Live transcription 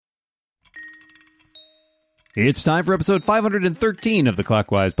It's time for episode 513 of the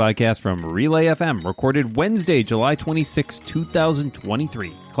Clockwise podcast from Relay FM, recorded Wednesday, July 26,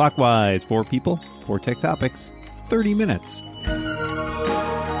 2023. Clockwise, 4 people, 4 tech topics, 30 minutes.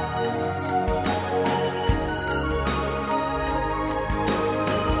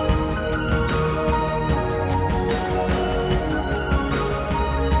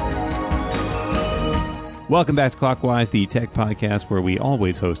 Welcome back to Clockwise, the tech podcast where we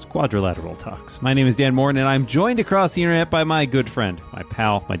always host quadrilateral talks. My name is Dan Morton, and I'm joined across the internet by my good friend, my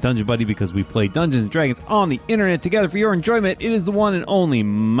pal, my dungeon buddy, because we play Dungeons & Dragons on the internet together for your enjoyment. It is the one and only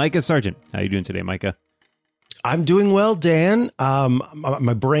Micah Sargent. How are you doing today, Micah? I'm doing well, Dan.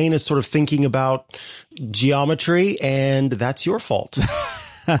 My brain is sort of thinking about geometry, and that's your fault.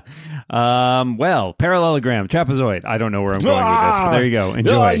 Well, parallelogram, trapezoid. I don't know where I'm going with this, but there you go.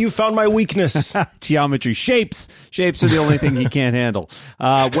 Enjoy. You found my weakness. Geometry. Shapes are the only thing he can't handle.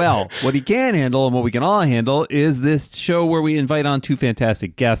 Well, what he can handle and what we can all handle is this show where we invite on 2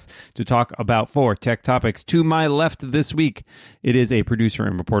 fantastic guests to talk about 4 tech topics. To my left this week, it is a producer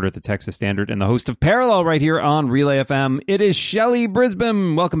and reporter at the Texas Standard and the host of Parallel right here on Relay FM. It is Shelley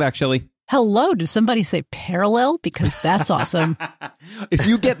Brisbane. Welcome back, Shelley. Hello, did somebody say parallel? Because that's awesome. If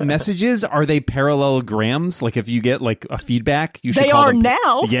you get messages, are they parallelograms? Like if you get like a feedback, you should They call are them.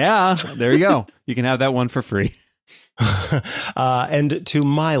 now. Yeah, there you go. You can have that one for free. And to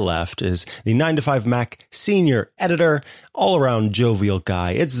my left is the 9to5 Mac senior editor, all-around jovial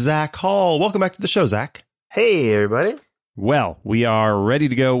guy. It's Zach Hall. Welcome back to the show, Zach. Hey, everybody. Well, we are ready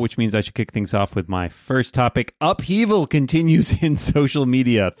to go, which means I should kick things off with my first topic. Upheaval continues in social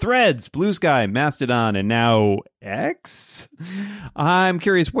media. Threads, Blue Sky, Mastodon, and now X? I'm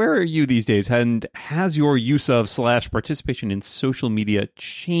curious, where are you these days? And has your use of / participation in social media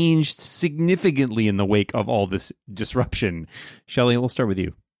changed significantly in the wake of all this disruption? Shelley, we'll start with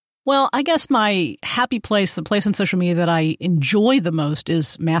you. Well, I guess my happy place, the place on social media that I enjoy the most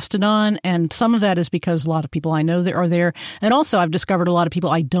is Mastodon. And some of that is because a lot of people I know that are there. And also I've discovered a lot of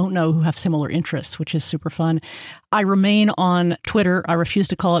people I don't know who have similar interests, which is super fun. I remain on Twitter. I refuse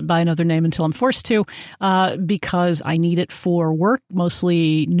to call it by another name until I'm forced to, because I need it for work,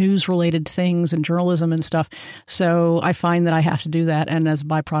 mostly news-related things and journalism and stuff. So I find that I have to do that. And as a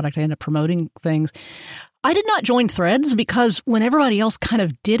byproduct, I end up promoting things. I did not join Threads because when everybody else kind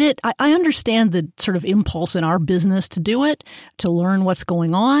of did it, I understand the sort of impulse in our business to do it, to learn what's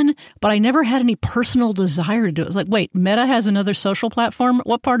going on, but I never had any personal desire to do it. It's like, wait, Meta has another social platform?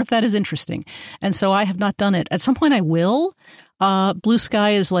 What part of that is interesting? And so I have not done it. At some point I will. Blue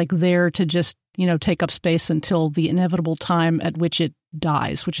Sky is like there to just, take up space until the inevitable time at which it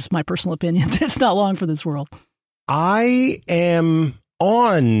dies, which is my personal opinion. It's not long for this world. I am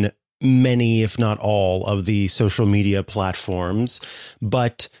on many, if not all, of the social media platforms,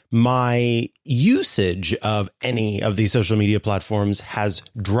 but my usage of any of these social media platforms has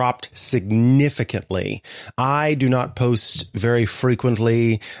dropped significantly. I do not post very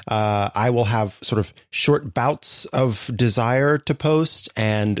frequently. I will have sort of short bouts of desire to post,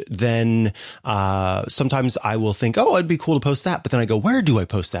 and then sometimes I will think, oh, it'd be cool to post that. But then I go, where do I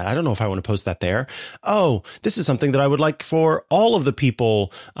post that? I don't know if I want to post that there. Oh, this is something that I would like for all of the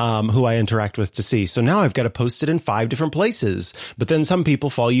people who I interact with to see. So now I've got to post it in 5 different places. But then some people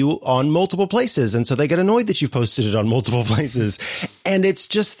follow you on multiple places, and so they get annoyed that you've posted it on multiple places. And it's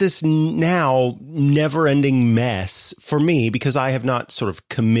just this now never-ending mess for me because I have not sort of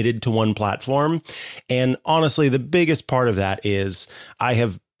committed to one platform. And honestly, the biggest part of that is I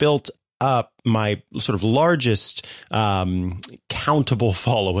have built up my sort of largest countable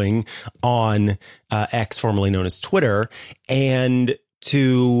following on X, formerly known as Twitter, and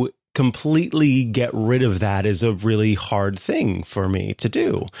to completely get rid of that is a really hard thing for me to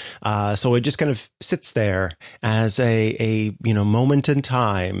do. So it just kind of sits there as a moment in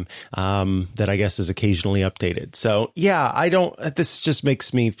time that I guess is occasionally updated. So yeah, this just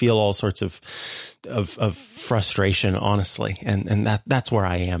makes me feel all sorts of frustration, honestly. And that's where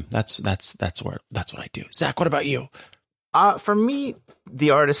I am. That's what I do. Zach, what about you? For me, the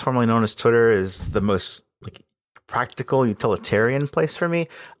artist formerly known as Twitter is the most practical, utilitarian place for me.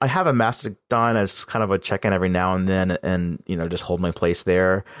 I have a Mastodon as kind of a check-in every now and then, and just hold my place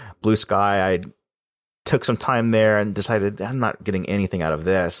there. Blue Sky, I took some time there and decided I'm not getting anything out of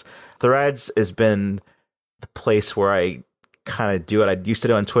this. Threads has been the place where I kind of do what I used to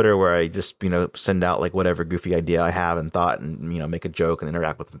do on Twitter, where I just send out like whatever goofy idea I have and thought, and make a joke and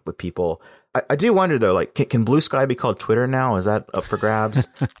interact with people. I do wonder though, like, can Blue Sky be called Twitter now? Is that up for grabs?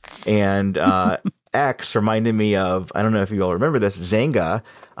 And X reminded me of, I don't know if you all remember this, Zanga.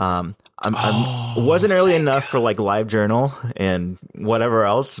 I wasn't early enough for like LiveJournal and whatever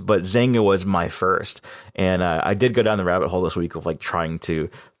else, but Zynga was my first. And I did go down the rabbit hole this week of like trying to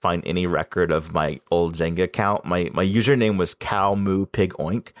find any record of my old Zynga account. My username was Moo Pig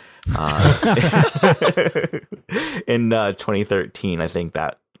Oink. In 2013, I think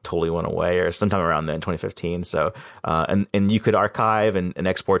that totally went away, or sometime around then, 2015. So, and you could archive and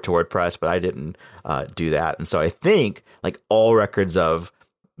export to WordPress, but I didn't do that. And so I think like all records of,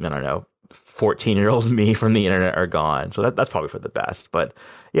 I don't know, 14-year-old me from the internet are gone. So that's probably for the best. But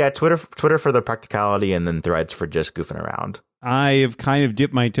yeah, Twitter for the practicality, and then Threads for just goofing around. I have kind of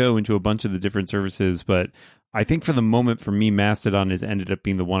dipped my toe into a bunch of the different services, but I think for the moment, for me, Mastodon has ended up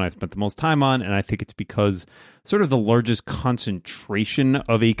being the one I've spent the most time on, and I think it's because sort of the largest concentration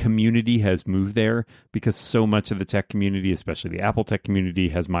of a community has moved there, because so much of the tech community, especially the Apple tech community,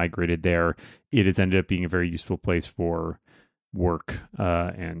 has migrated there. It has ended up being a very useful place for work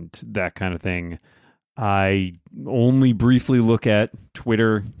and that kind of thing. I only briefly look at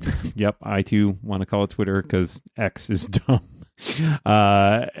Twitter. Yep, I too want to call it Twitter because X is dumb.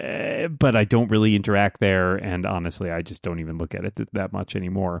 But I don't really interact there, and honestly, I just don't even look at it that much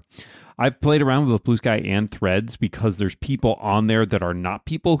anymore. I've played around with Blue Sky and Threads because there's people on there that are not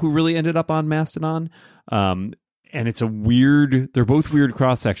people who really ended up on Mastodon. And it's they're both weird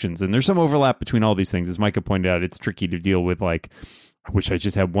cross sections, and there's some overlap between all these things. As Micah pointed out, it's tricky to deal with. Like, I wish I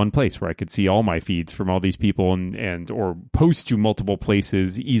just had one place where I could see all my feeds from all these people and or post to multiple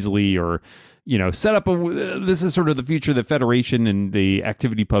places easily, or, you know, set up this is sort of the future that Federation and the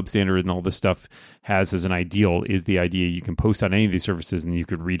Activity Pub standard and all this stuff has as an ideal, is the idea you can post on any of these services and you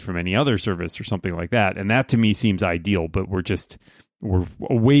could read from any other service or something like that. And that to me seems ideal, but we're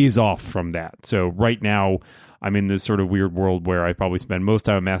a ways off from that. So right now I'm in this sort of weird world where I probably spend most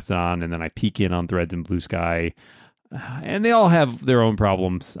time on Mastodon, and then I peek in on Threads and Blue Sky. And they all have their own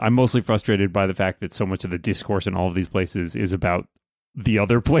problems. I'm mostly frustrated by the fact that so much of the discourse in all of these places is about the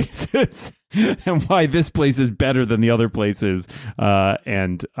other places and why this place is better than the other places.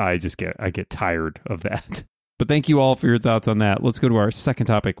 And I get tired of that. But thank you all for your thoughts on that. Let's go to our second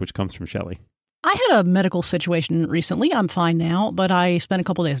topic, which comes from Shelley. I had a medical situation recently. I'm fine now, but I spent a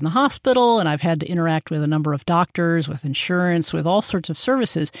couple of days in the hospital, and I've had to interact with a number of doctors, with insurance, with all sorts of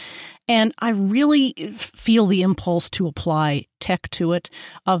services. And I really feel the impulse to apply tech to it.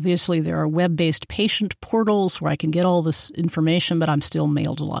 Obviously, there are web-based patient portals where I can get all this information, but I'm still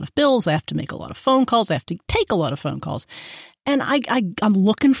mailed a lot of bills. I have to make a lot of phone calls. I have to take a lot of phone calls. And I'm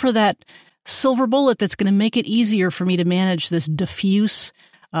looking for that silver bullet that's going to make it easier for me to manage this diffuse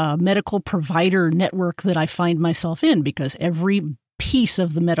medical provider network that I find myself in, because every piece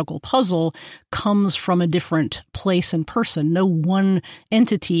of the medical puzzle comes from a different place and person. No one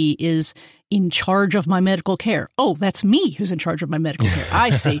entity is in charge of my medical care. Oh, that's me who's in charge of my medical care.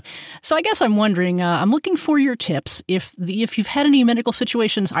 I see. So I guess I'm wondering, I'm looking for your tips if you've had any medical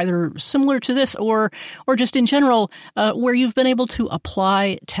situations either similar to this or just in general where you've been able to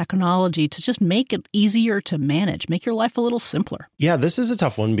apply technology to just make it easier to manage, make your life a little simpler. Yeah, this is a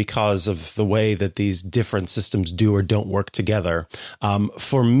tough one because of the way that these different systems do or don't work together.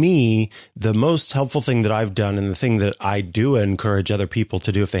 For me, the most helpful thing that I've done, and the thing that I do encourage other people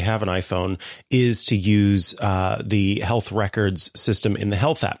to do if they have an iPhone, is to use the health records system in the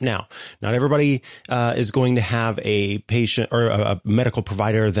health app. Now, not everybody is going to have a patient or a medical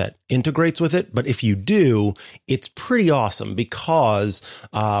provider that integrates with it, but if you do, it's pretty awesome, because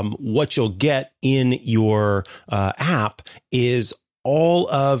what you'll get in your app is all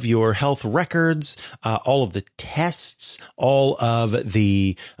of your health records, all of the tests, all of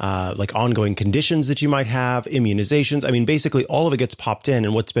the like ongoing conditions that you might have, immunizations. I mean, basically all of it gets popped in.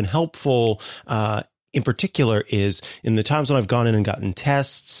 And what's been helpful in particular is in the times when I've gone in and gotten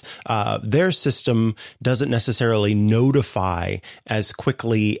tests, their system doesn't necessarily notify as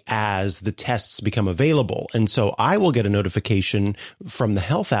quickly as the tests become available. And so I will get a notification from the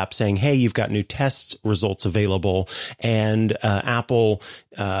health app saying, hey, you've got new test results available. And Apple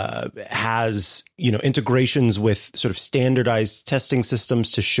has, integrations with sort of standardized testing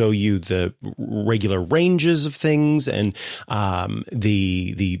systems to show you the regular ranges of things, and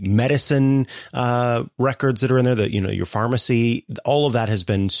the medicine records that are in there, that, your pharmacy, all of that has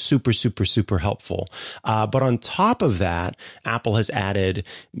been super, super, super helpful. But on top of that, Apple has added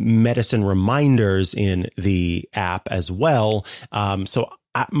medicine reminders in the app as well. So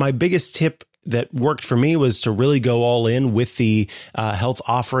my biggest tip that worked for me was to really go all in with the health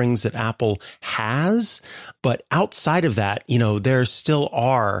offerings that Apple has. But outside of that, there still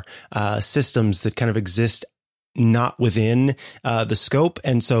are systems that kind of exist not within the scope.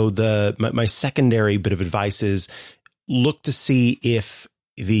 And so my secondary bit of advice is look to see if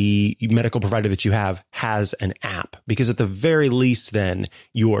the medical provider that you have has an app, because at the very least, then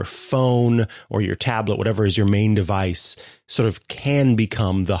your phone or your tablet, whatever is your main device, sort of can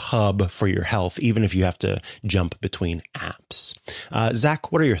become the hub for your health, even if you have to jump between apps.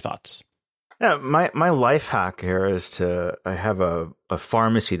 Zach, what are your thoughts? Yeah, my life hack here is I have a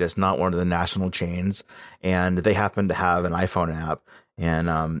pharmacy that's not one of the national chains, and they happen to have an iPhone app.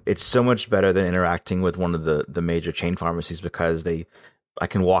 And it's so much better than interacting with one of the major chain pharmacies, because I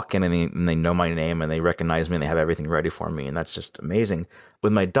can walk in and they know my name and they recognize me and they have everything ready for me. And that's just amazing.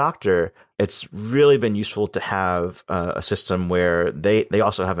 With my doctor, it's really been useful to have a system where they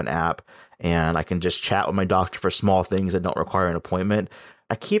also have an app, and I can just chat with my doctor for small things that don't require an appointment.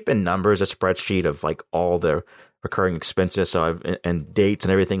 I keep in numbers a spreadsheet of like all the recurring expenses, and dates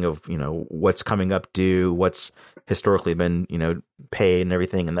and everything of, what's coming up due, what's historically been, paid and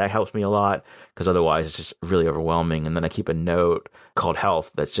everything. And that helps me a lot, because otherwise it's just really overwhelming. And then I keep a note called health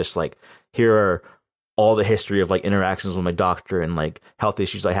that's just like, here are all the history of like interactions with my doctor and like health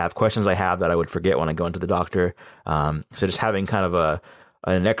issues I have, questions I have that I would forget when I go into the doctor. So just having kind of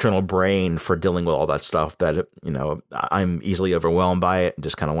an external brain for dealing with all that stuff that, I'm easily overwhelmed by it and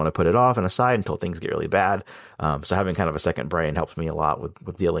just kind of want to put it off and aside until things get really bad. So having kind of a second brain helps me a lot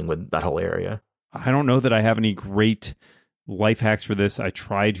with dealing with that whole area. I don't know that I have any great life hacks for this. I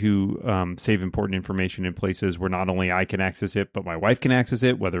try to save important information in places where not only I can access it, but my wife can access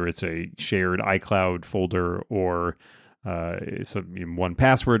it, whether it's a shared iCloud folder or some one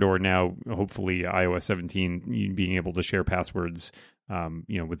password, or now hopefully iOS 17 being able to share passwords.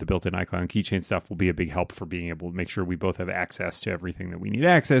 With the built-in iCloud and keychain stuff will be a big help for being able to make sure we both have access to everything that we need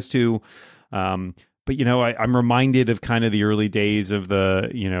access to. But, I'm reminded of kind of the early days of the,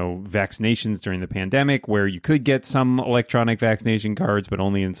 vaccinations during the pandemic, where you could get some electronic vaccination cards, but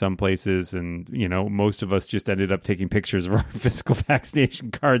only in some places. And, most of us just ended up taking pictures of our physical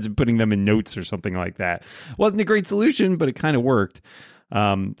vaccination cards and putting them in notes or something like that. Wasn't a great solution, but it kind of worked.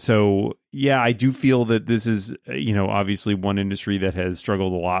 So yeah, I do feel that this is, obviously one industry that has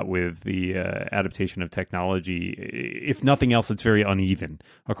struggled a lot with the adaptation of technology. If nothing else, it's very uneven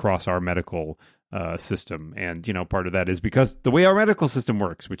across our medical system. And, part of that is because the way our medical system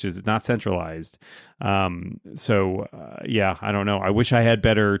works, which is not centralized. Yeah, I don't know. I wish I had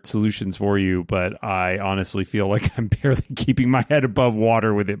better solutions for you, but I honestly feel like I'm barely keeping my head above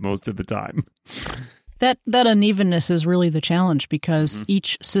water with it most of the time. That unevenness is really the challenge, because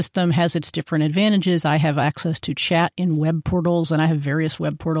each system has its different advantages. I have access to chat in web portals, and I have various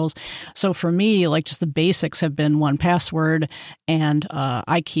web portals. So for me, like, just the basics have been 1Password, and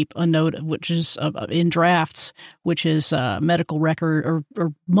I keep a note, which is in drafts, which is medical record,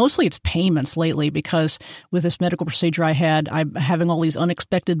 or mostly it's payments lately, because with this medical procedure I had, I'm having all these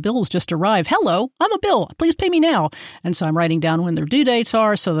unexpected bills just arrive. Hello, I'm a bill. Please pay me now. And so I'm writing down when their due dates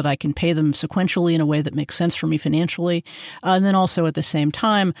are so that I can pay them sequentially in a way that makes sense for me financially. And then also at the same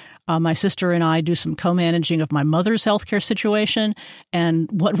time, my sister and I do some co-managing of my mother's healthcare situation. And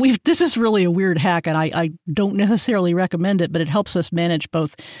this is really a weird hack, and I don't necessarily recommend it, but it helps us manage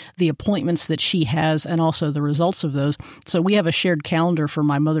both the appointments that she has and also the results of those. So we have a shared calendar for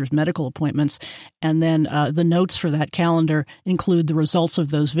my mother's medical appointments, and then the notes for that calendar include the results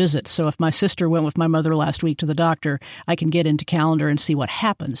of those visits. So if my sister went with my mother last week to the doctor, I can get into calendar and see what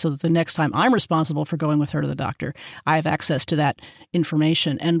happened, so that the next time I'm responsible for going with her to the doctor, I have access to that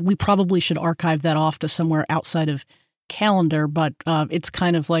information. And we probably should archive that off to somewhere outside of calendar, but it's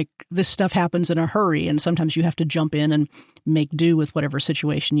kind of like this stuff happens in a hurry, and sometimes you have to jump in and make do with whatever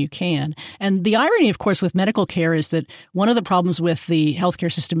situation you can. And the irony, of course, with medical care is that one of the problems with the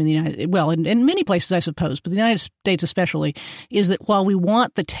healthcare system in the in many places, I suppose, but the United States especially, is that while we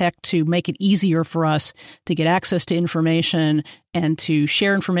want the tech to make it easier for us to get access to information and to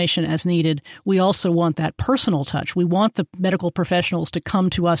share information as needed, we also want that personal touch. We want the medical professionals to come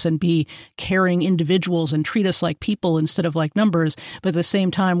to us and be caring individuals and treat us like people instead of like numbers. But at the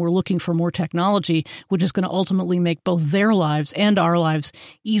same time, we're looking for more technology, which is going to ultimately make both their lives and our lives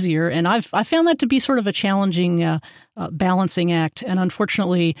easier. And I found that to be sort of a challenging balancing act. And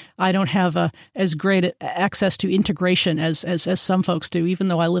unfortunately, I don't have as great access to integration as some folks do, even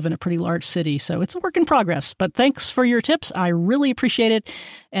though I live in a pretty large city. So it's a work in progress. But thanks for your tips. I really appreciate it.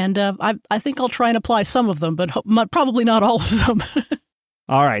 And I think I'll try and apply some of them, but probably not all of them.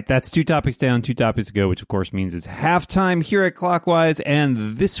 All right, that's 2 topics down, 2 topics to go, which of course means it's halftime here at Clockwise, and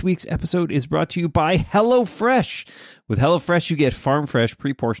this week's episode is brought to you by HelloFresh. With HelloFresh, you get farm-fresh,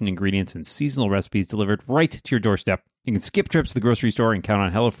 pre-portioned ingredients and seasonal recipes delivered right to your doorstep. You can skip trips to the grocery store and count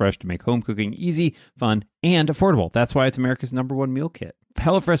on HelloFresh to make home cooking easy, fun, and affordable. That's why it's America's #1 meal kit.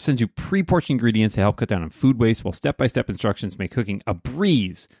 HelloFresh sends you pre-portioned ingredients to help cut down on food waste, while step-by-step instructions make cooking a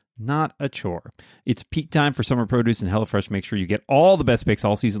breeze, not a chore. It's peak time for summer produce, and HelloFresh makes sure you get all the best picks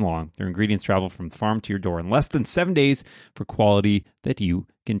all season long. Their ingredients travel from the farm to your door in less than 7 days for quality that you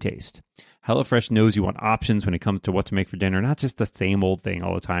can taste. HelloFresh knows you want options when it comes to what to make for dinner, not just the same old thing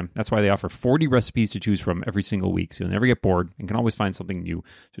all the time. That's why they offer 40 recipes to choose from every single week, so you'll never get bored and can always find something new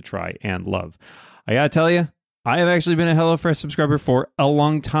to try and love. I gotta tell you, I have actually been a HelloFresh subscriber for a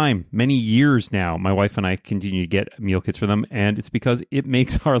long time, many years now. My wife and I continue to get meal kits for them, and it's because it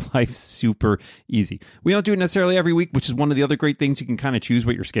makes our life super easy. We don't do it necessarily every week, which is one of the other great things. You can kind of choose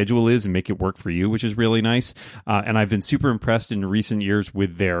what your schedule is and make it work for you, which is really nice. And I've been super impressed in recent years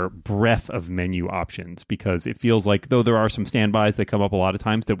with their breadth of menu options, because it feels like, though there are some standbys that come up a lot of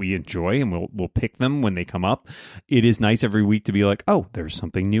times that we enjoy, and we'll pick them when they come up, it is nice every week to be like, oh, there's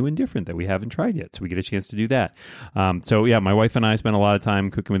something new and different that we haven't tried yet. So we get a chance to do that. So yeah, my wife and I spend a lot of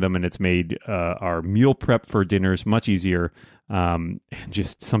time cooking with them, and it's made our meal prep for dinners much easier. And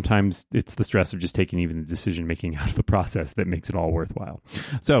just sometimes it's the stress of just taking even the decision making out of the process that makes it all worthwhile.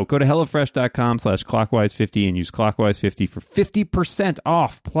 So go to HelloFresh.com/clockwise50 and use clockwise50 for 50%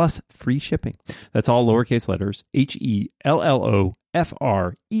 off plus free shipping. That's all lowercase letters,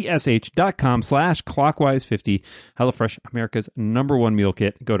 HelloFresh.com/clockwise50. HelloFresh, America's #1 meal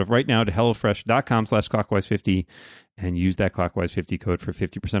kit. Go to right now to HelloFresh.com/clockwise50 and use that clockwise50 code for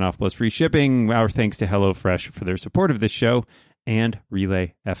 50% off plus free shipping. Our thanks to HelloFresh for their support of this show and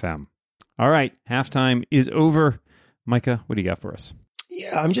Relay FM. All right, halftime is over. Micah, what do you got for us?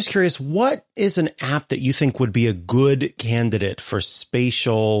 Yeah, I'm just curious, what is an app that you think would be a good candidate for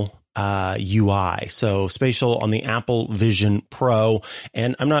spatial UI? So spatial on the Apple Vision Pro.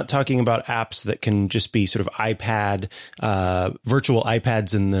 And I'm not talking about apps that can just be sort of iPad, virtual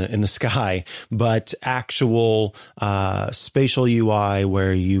iPads in the sky, but actual spatial UI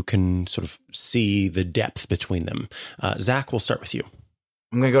where you can sort of see the depth between them. Zach, we'll start with you.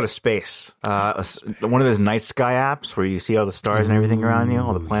 I'm going to go to space. One of those night sky apps where you see all the stars and everything around you,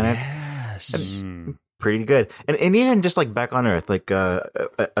 all the planets. Yes. Pretty good. And even just like back on Earth, like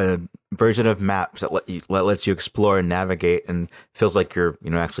a version of maps that lets you explore and navigate, and feels like you're,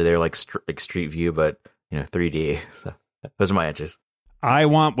 actually there, like street view, but 3D. So those are my answers. I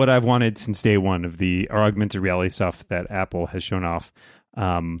want what I've wanted since day one of the augmented reality stuff that Apple has shown off.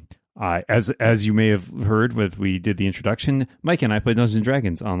 As you may have heard when we did the introduction, Mike and I played Dungeons &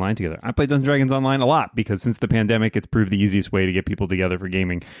 Dragons online together. I played Dungeons & Dragons online a lot because since the pandemic, it's proved the easiest way to get people together for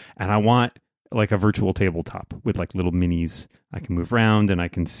gaming. And I want like a virtual tabletop with like little minis. I can move around and I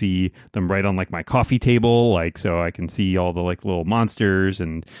can see them right on like my coffee table. Like, so I can see all the like little monsters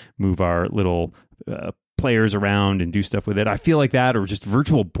and move our little players around and do stuff with it. I feel like that, or just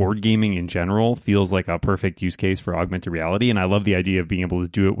virtual board gaming in general, feels like a perfect use case for augmented reality. And I love the idea of being able to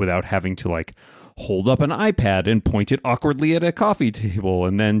do it without having to like hold up an iPad and point it awkwardly at a coffee table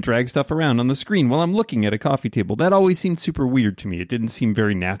and then drag stuff around on the screen while I'm looking at a coffee table. That always seemed super weird to me. It didn't seem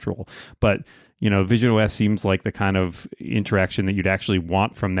very natural. But Vision OS seems like the kind of interaction that you'd actually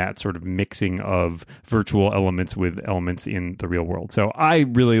want from that sort of mixing of virtual elements with elements in the real world. So I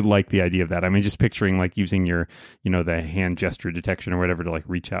really like the idea of that. I mean, just picturing like using your, the hand gesture detection or whatever to like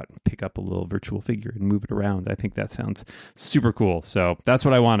reach out and pick up a little virtual figure and move it around. I think that sounds super cool. So that's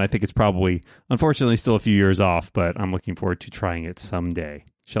what I want. I think it's probably, unfortunately, still a few years off, but I'm looking forward to trying it someday.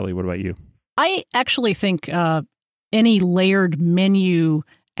 Shelley, what about you? I actually think any layered menu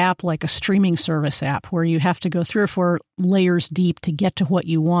app like a streaming service app where you have to go 3 or 4 layers deep to get to what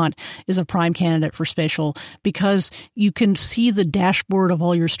you want is a prime candidate for spatial, because you can see the dashboard of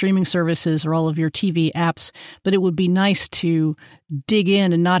all your streaming services or all of your TV apps, but it would be nice to dig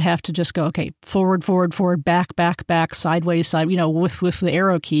in and not have to just go, okay, forward, back, sideways, side, with the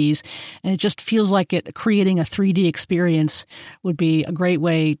arrow keys. And it just feels like creating a 3D experience would be a great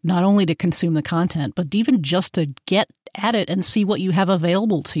way not only to consume the content, but even just to get at it and see what you have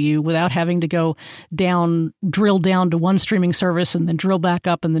available to you without having to go drill down to one streaming service and then drill back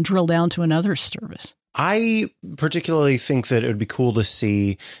up and then drill down to another service. I particularly think that it would be cool to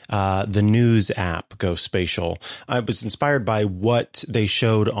see the news app go spatial. I was inspired by what they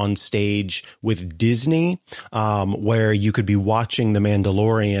showed on stage with Disney, where you could be watching The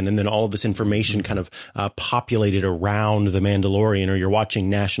Mandalorian and then all of this information kind of populated around The Mandalorian, or you're watching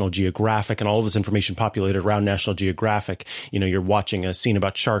National Geographic and all of this information populated around National Geographic. You're watching a scene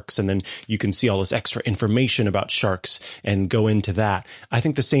about sharks and then you can see all this extra information about sharks and go into that. I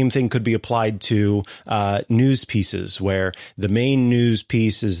think the same thing could be applied to news pieces where the main news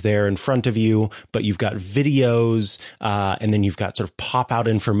piece is there in front of you, but you've got videos, and then you've got sort of pop out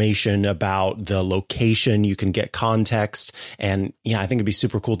information about the location. You can get context. And yeah, I think it'd be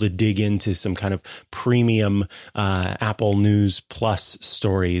super cool to dig into some kind of premium Apple News Plus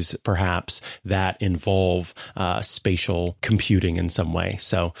stories, perhaps, that involve spatial computing in some way.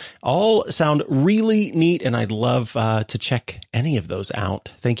 So all sound really neat, and I'd love to check any of those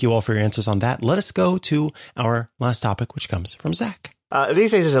out. Thank you all for your answers on that. Let us go to our last topic, which comes from Zach.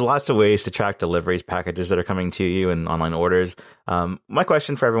 These days, there's lots of ways to track deliveries, packages that are coming to you and online orders. My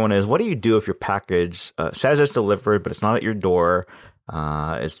question for everyone is, what do you do if your package says it's delivered, but it's not at your door?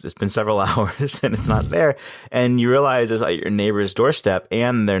 It's been several hours and it's not there, and you realize it's at your neighbor's doorstep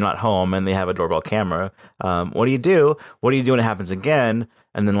and they're not home and they have a doorbell camera. What do you do? What do you do when it happens again?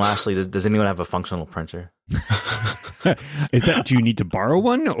 And then lastly, does anyone have a functional printer? Is that, do you need to borrow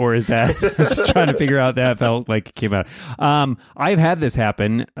one, or is that I'm just trying to figure out? That felt like it came out. I've had this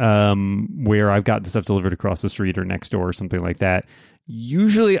happen where I've gotten stuff delivered across the street or next door or something like that.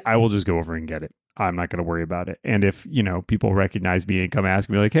 Usually I will just go over and get it. I'm not going to worry about it. And if, people recognize me and come ask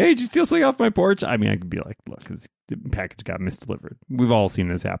me like, hey, did you steal something off my porch? I mean, I could be like, look, the package got misdelivered. We've all seen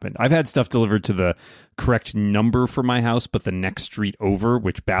this happen. I've had stuff delivered to the correct number for my house, but the next street over,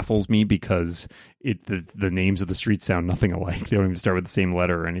 which baffles me because the names of the streets sound nothing alike. They don't even start with the same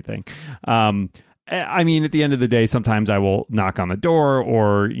letter or anything. I mean, at the end of the day, sometimes I will knock on the door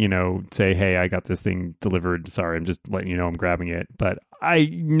or, say, hey, I got this thing delivered. Sorry, I'm just letting you know I'm grabbing it. But I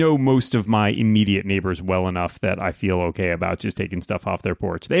know most of my immediate neighbors well enough that I feel okay about just taking stuff off their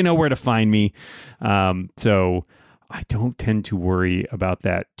porch. They know where to find me. So I don't tend to worry about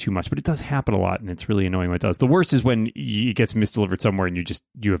that too much, but it does happen a lot, and it's really annoying when it does. The worst is when it gets misdelivered somewhere and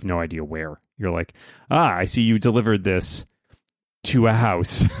you have no idea where. You're like, I see you delivered this to a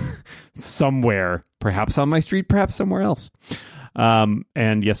house somewhere, perhaps on my street, perhaps somewhere else.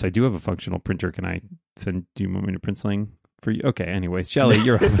 And yes, I do have a functional printer. Can I do you want me to print something for you? Okay, anyways, Shelley,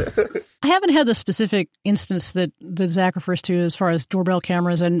 you're up. I haven't had the specific instance that Zach refers to as far as doorbell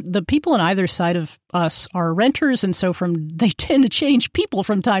cameras, and the people on either side of us are renters, and so they tend to change people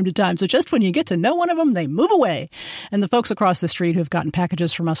from time to time. So just when you get to know one of them, they move away. And the folks across the street who've gotten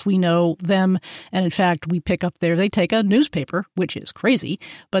packages from us, we know them, and in fact, we pick up they take a newspaper, which is crazy,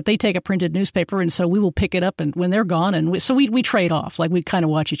 but they take a printed newspaper, and so we will pick it up and when they're gone, and we trade off, like we kind of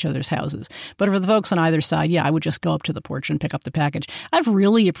watch each other's houses. But for the folks on either side, yeah, I would just go up to the porch and pick up the package. I've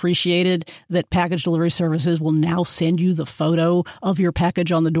really appreciated that package delivery services will now send you the photo of your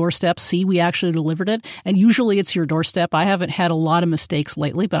package on the doorstep. See, we actually delivered it. And usually it's your doorstep. I haven't had a lot of mistakes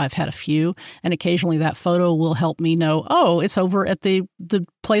lately, but I've had a few. And occasionally that photo will help me know, it's over at the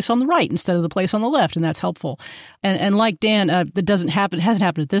place on the right instead of the place on the left. And that's helpful. And like Dan, that hasn't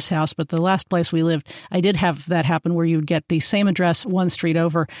happened at this house, but the last place we lived, I did have that happen where you would get the same address one street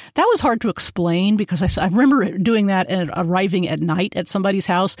over. That was hard to explain because I remember doing that and arriving at night at somebody's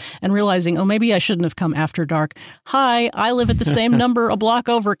house and realizing, maybe I shouldn't have come after dark. Hi, I live at the same number a block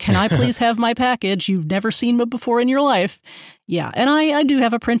over. Can I please have my package? You've never seen me before in your life. Yeah, and I do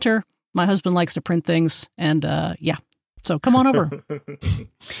have a printer. My husband likes to print things, and yeah. So come on over.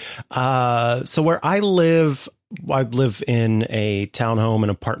 So where I live in a townhome and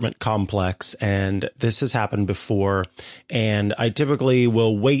apartment complex, and this has happened before. And I typically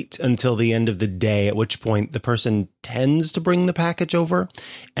will wait until the end of the day, at which point the person tends to bring the package over.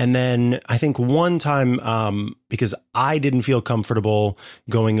 And then I think one time, because I didn't feel comfortable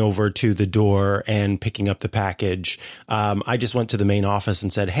going over to the door and picking up the package, I just went to the main office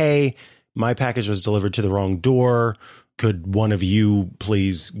and said, hey, my package was delivered to the wrong door. Could one of you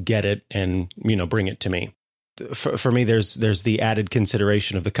please get it and, bring it to me? For me, there's the added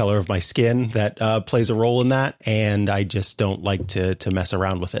consideration of the color of my skin that plays a role in that, and I just don't like to mess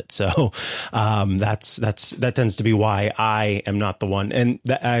around with it. So that tends to be why I am not the one. And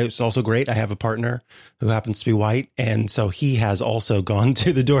it's also great. I have a partner who happens to be white, and so he has also gone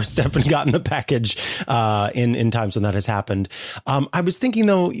to the doorstep and gotten the package in times when that has happened. I was thinking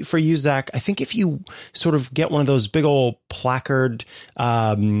though, for you, Zach, I think if you sort of get one of those big old placard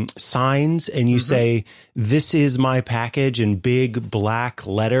signs and you say, "This is my package," in big black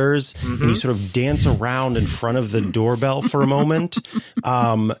letters, and you sort of dance around in front of the doorbell for a moment.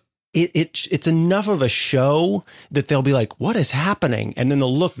 It's enough of a show that they'll be like, what is happening? And then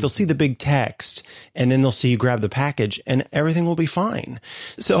they'll see the big text, and then they'll see you grab the package, and everything will be fine.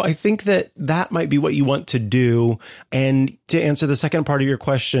 So I think that might be what you want to do. And to answer the second part of your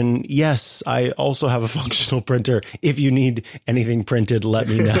question, yes, I also have a functional printer. If you need anything printed, let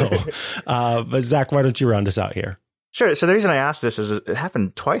me know. But Zach, why don't you round us out here? Sure. So the reason I asked this is it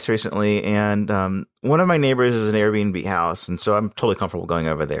happened twice recently, and one of my neighbors is an Airbnb house, and so I'm totally comfortable going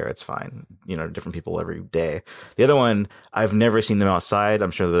over there. It's fine. Different people every day. The other one, I've never seen them outside.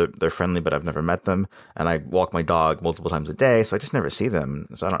 I'm sure they're friendly, but I've never met them. And I walk my dog multiple times a day, so I just never see them.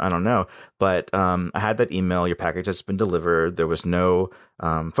 So I don't know. But I had that email, your package has been delivered. There was no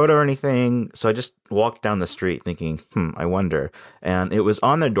photo or anything. So I just walked down the street thinking, I wonder. And it was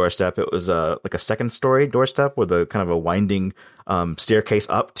on their doorstep. It was like a second story doorstep with a kind of a winding staircase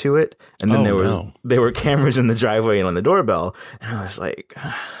up to it. And then there were cameras in the driveway and on the doorbell. And I was like,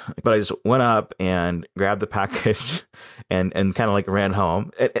 but I just went up and grabbed the package and kind of like ran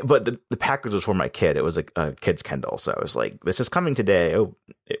home. But the package was for my kid. It was like a kid's Kindle. So I was like, this is coming today. Oh,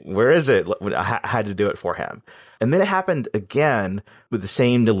 where is it? I had to do it for him. And then it happened again with the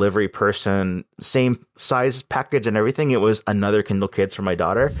same delivery person, same size package and everything. It was another Kindle Kids for my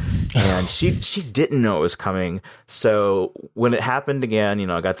daughter. And she didn't know it was coming. So when it happened again,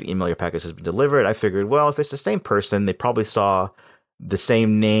 I got the email, your package has been delivered. I figured, well, if it's the same person, they probably saw the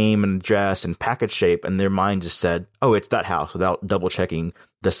same name and address and package shape, and their mind just said, oh, it's that house, without double checking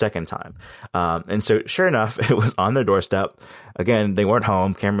the second time. And so sure enough, it was on their doorstep. Again, they weren't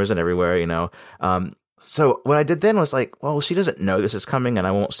home, cameras and everywhere, So what I did then was like, well, she doesn't know this is coming and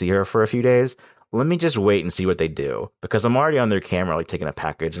I won't see her for a few days. Let me just wait and see what they do, because I'm already on their camera, like taking a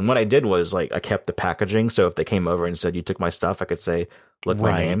package. And what I did was like, I kept the packaging. So if they came over and said, you took my stuff, I could say, look,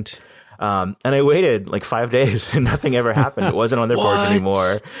 my name. And I waited like 5 days and nothing ever happened. It wasn't on their porch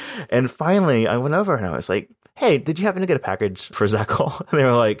anymore. And finally I went over and I was like, hey, did you happen to get a package for Zekel? And they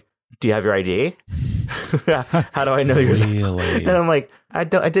were like, do you have your ID? How do I know yours? Really? And I'm like, I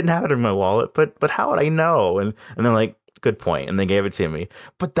didn't have it in my wallet, but how would I know? And they're like, good point. And they gave it to me.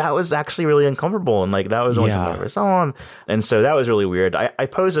 But that was actually really uncomfortable. And like, that was only 2 hours on. And so that was really weird. I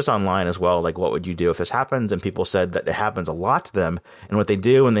posed this online as well. Like, what would you do if this happens? And people said that it happens a lot to them. And what they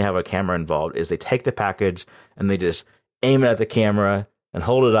do when they have a camera involved is they take the package and they just aim it at the camera and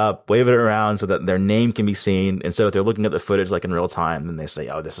hold it up, wave it around so that their name can be seen. And so if they're looking at the footage like in real time, then they say,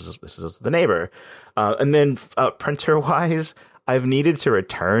 oh, this is the neighbor. And then printer wise, I've needed to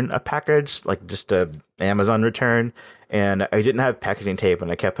return a package, like just a Amazon return. And I didn't have packaging tape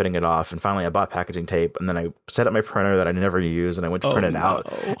and I kept putting it off. And finally I bought packacking tape and then I set up my printer that I never use and I went to print it out.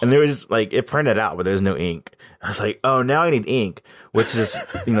 And there was like, it printed out, but there was no ink. I was like, oh, now I need ink, which is,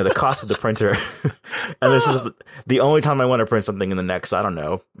 the cost of the printer. And this is the only time I want to print something in the next, I don't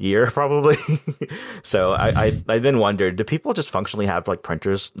know, year probably. So I then wondered, do people just functionally have like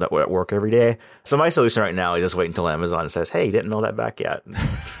printers that work every day? So my solution right now is just wait until Amazon says, hey, you didn't mail that back yet.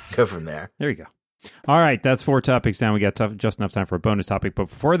 Go from there. There you go. All right, that's 4 topics down. We got just enough time for a bonus topic. But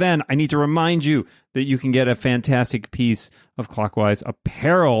before then, I need to remind you that you can get a fantastic piece of Clockwise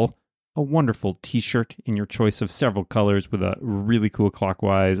apparel, a wonderful T-shirt in your choice of several colors with a really cool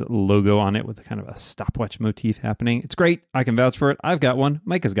Clockwise logo on it with a kind of a stopwatch motif happening. It's great. I can vouch for it. I've got one.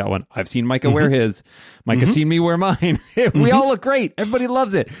 Micah's got one. I've seen Micah wear his. Micah's seen me wear mine. We all look great. Everybody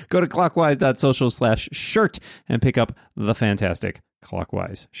loves it. Go to clockwise.social/shirt and pick up the fantastic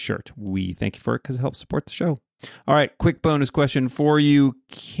Clockwise shirt. We thank you for it because it helps support the show. All right, quick bonus question for you.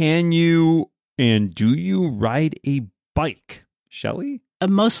 Can you and do you ride a bike? Shelley?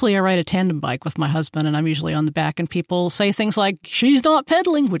 Mostly I ride a tandem bike with my husband, and I'm usually on the back, and people say things like, she's not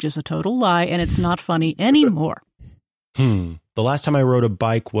pedaling, which is a total lie, and it's not funny anymore. The last time I rode a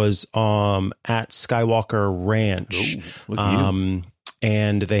bike was at Skywalker Ranch. Ooh, look at you.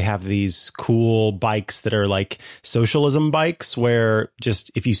 And they have these cool bikes that are like socialism bikes where just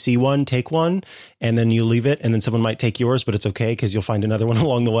if you see one, take one and then you leave it and then someone might take yours, but it's okay because you'll find another one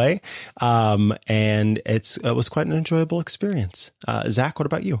along the way. And it was quite an enjoyable experience. Zach, what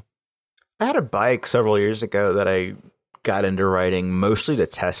about you? I had a bike several years ago that I got into riding mostly to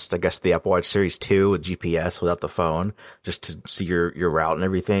test, I guess, the Apple Watch Series 2 with GPS without the phone, just to see your route and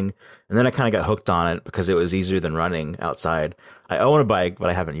everything. And then I kind of got hooked on it because it was easier than running outside. I own a bike, but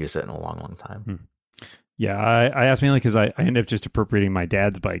I haven't used it in a long, long time. Yeah, I asked mainly because I ended up just appropriating my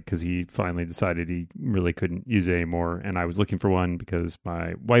dad's bike because he finally decided he really couldn't use it anymore. And I was looking for one because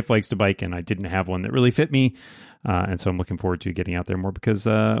my wife likes to bike and I didn't have one that really fit me. And so I'm looking forward to getting out there more because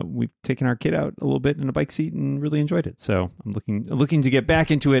we've taken our kid out a little bit in a bike seat and really enjoyed it. So I'm looking to get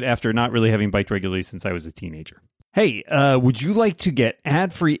back into it after not really having biked regularly since I was a teenager. Hey, would you like to get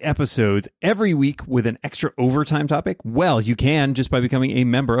ad-free episodes every week with an extra overtime topic? Well, you can just by becoming a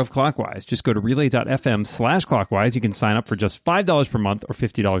member of Clockwise. Just go to relay.fm/clockwise. You can sign up for just $5 per month or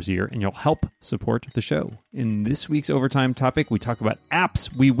 $50 a year, and you'll help support the show. In this week's overtime topic, we talk about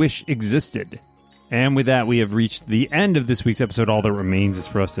apps we wish existed. And with that, we have reached the end of this week's episode. All that remains is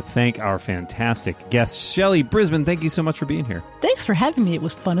for us to thank our fantastic guest, Shelley Brisbane. Thank you so much for being here. Thanks for having me. It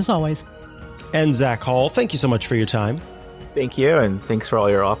was fun as always. And Zach Hall, thank you so much for your time. Thank you, and thanks for all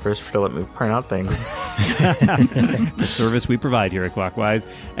your offers to let me print out things. It's a service we provide here at Clockwise.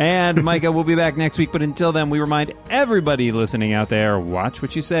 And Micah will be back next week, but until then, we remind everybody listening out there, watch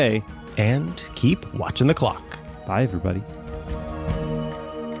what you say. And keep watching the clock. Bye, everybody.